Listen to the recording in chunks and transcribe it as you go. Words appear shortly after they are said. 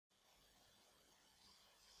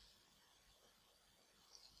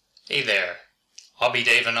Hey there,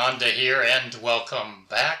 Abhidevananda here, and welcome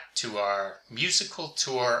back to our musical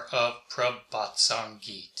tour of Prabhat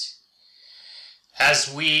Samgiita. As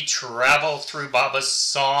we travel through Baba's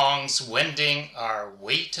songs, wending our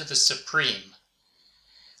way to the Supreme,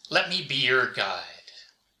 let me be your guide.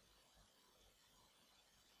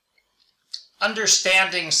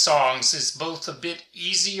 Understanding songs is both a bit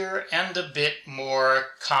easier and a bit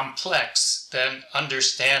more complex than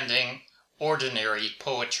understanding ordinary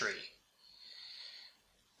poetry.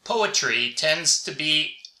 Poetry tends to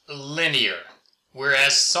be linear,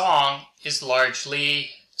 whereas song is largely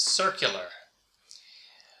circular.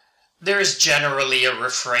 There is generally a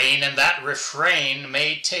refrain, and that refrain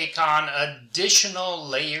may take on additional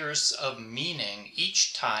layers of meaning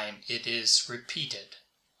each time it is repeated.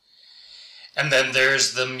 And then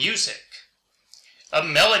there's the music. A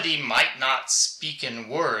melody might not speak in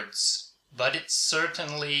words, but it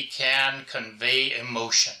certainly can convey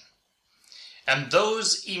emotion. And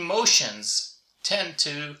those emotions tend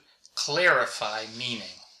to clarify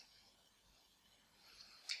meaning.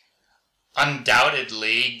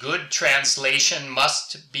 Undoubtedly, good translation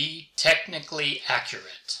must be technically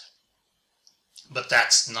accurate. But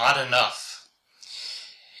that's not enough.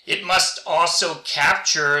 It must also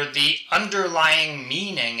capture the underlying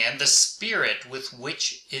meaning and the spirit with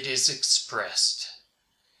which it is expressed.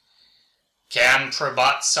 Can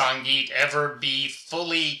Prabhat Samgiita ever be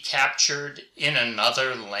fully captured in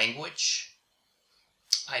another language?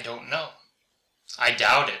 I don't know. I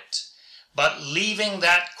doubt it. But leaving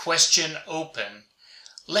that question open,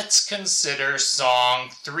 let's consider Song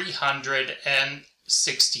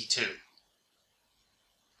 362.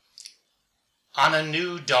 On a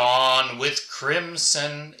new dawn with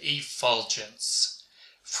crimson effulgence,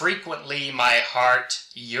 frequently my heart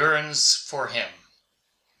yearns for him.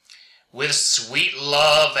 With sweet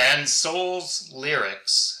love and soul's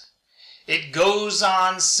lyrics, it goes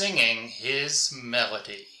on singing his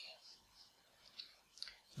melody.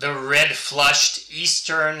 The red-flushed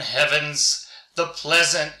eastern heavens, the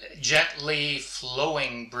pleasant, gently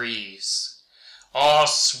flowing breeze, all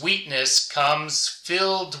sweetness comes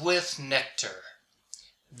filled with nectar.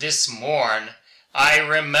 This morn I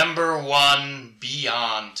remember one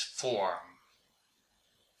beyond form.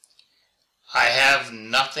 I have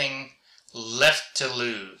nothing left to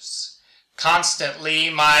lose. Constantly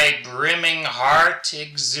my brimming heart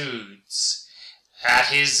exudes. At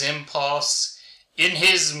his impulse, in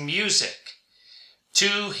his music,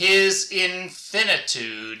 to his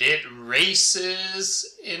infinitude it races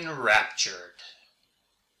enraptured.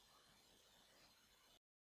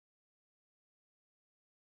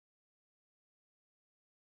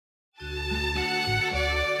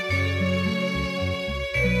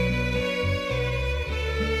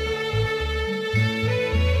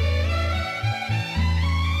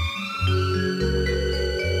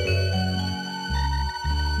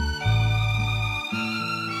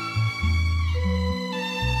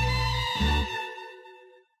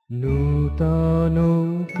 নূতন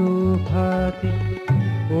প্রভাতে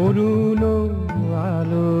অরুণ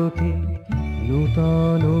আলোকে,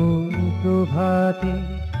 নূতন প্রভাতে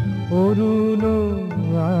অরুণ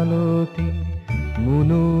আলোকে,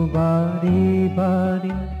 মনো বারে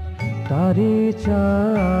বারে তারে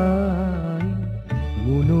চাই,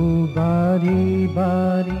 মনো বারে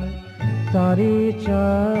বারে তারে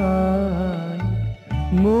চাই,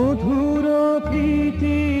 মধুর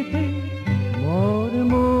প্রীতিতে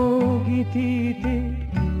মর্ম গীতিতে,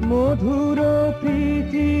 মধুর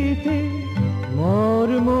প্রীতিতে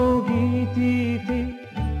মর্ম গীতিতে,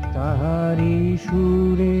 তাহারি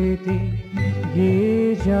সুরেতে গে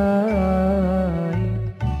যায়,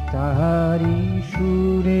 তাহারি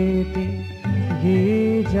সুরেতে গে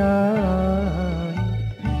যায়,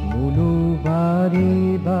 মনো বারে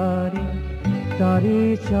বারে তারে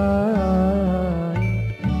চাই,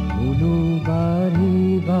 মনো বারে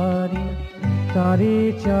বারে তারে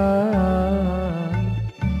চাই,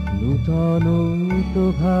 নূতন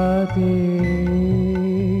প্রভাতে।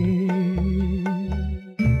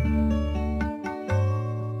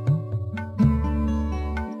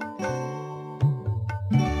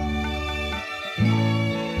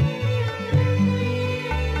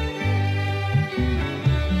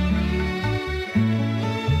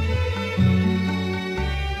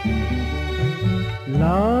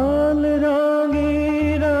 লাল রঙে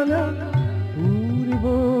রাঙা পূর্ব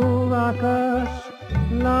আকাশ,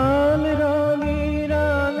 লাল রঙে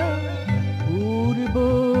রাঙা পূর্ব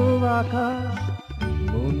আকাশ,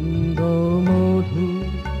 মন্দ মধু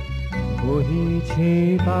বহিছে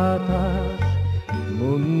বাতাস,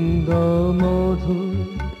 মন্দ মধু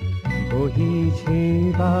বহিছে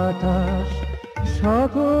বাতাস,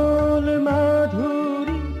 সকল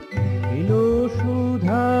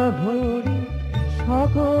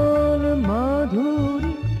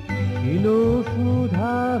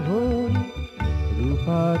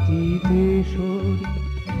কেশরী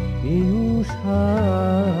পেয়ুষায়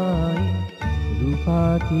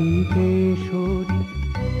রূপাতি কেশরী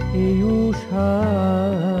পেয়ুষায়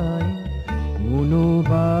মনো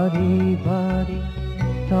বারে বারে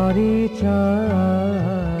তারে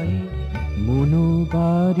চাই মনো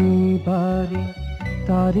বারে বারে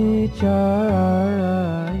তারে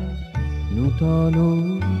চাই নূতন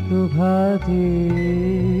প্রভাতে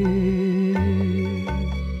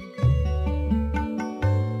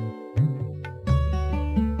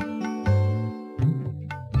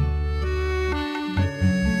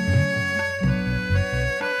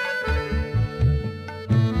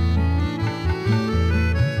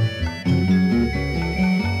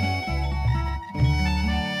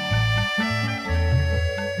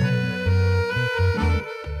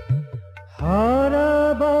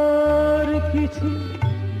হারাবার কিছু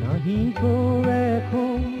নাহি গো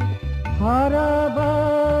এখন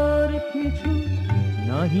হারাবার কিছু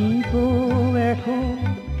নাহি গো এখন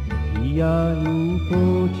হিয়া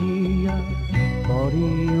উপজিয়া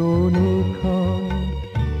করে অনুক্ষণ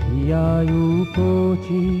হিয়া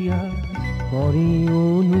উপজিয়া করে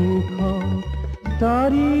অনুক্ষণ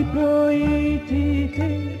তারি প্রইতিতে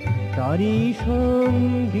তারি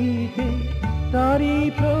সঙ্গীতে তারি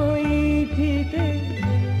প্রইতিতে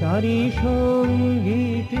তারি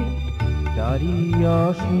সঙ্গীতে তারি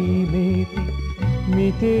অসীমেতে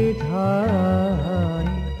মেতে ধায়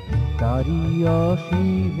তারি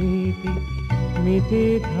অসীমেতে মেতে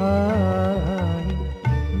ধায়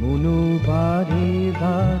মনো বারে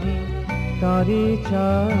বারে তারে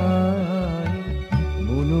চায়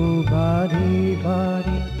মনো বারে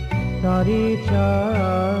বারে তারে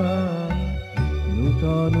চায়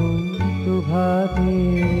নূতন প্রভাতে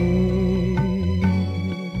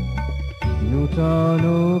নূতন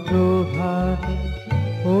প্রভাতে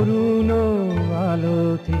অরুণ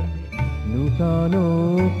আলোতে নূতন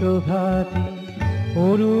প্রভাতে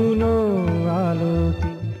অরুণ আলোতে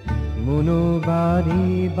মনো বারে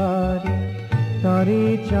বারে তারে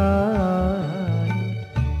চায়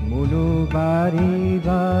মনো বারে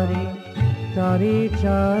বারে তারে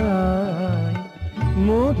চায়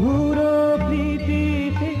মধুর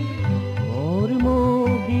প্রীতিতে মর্ম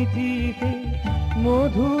গীতিতে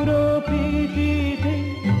মধুর প্রীতিতে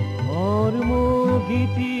মর্ম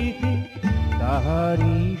গীতিতে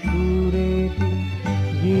তাহারি সুরেতে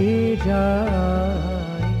গেয়ে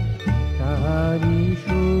যায় তাহারি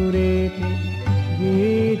সুরেতে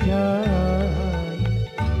গেয়ে যায়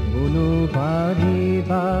মনো বারে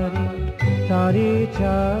বারে তারে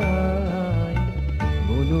চায়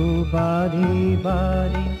মনো বারে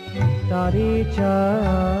বারে তারে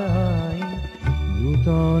চায়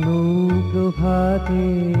নূতন প্রভাতে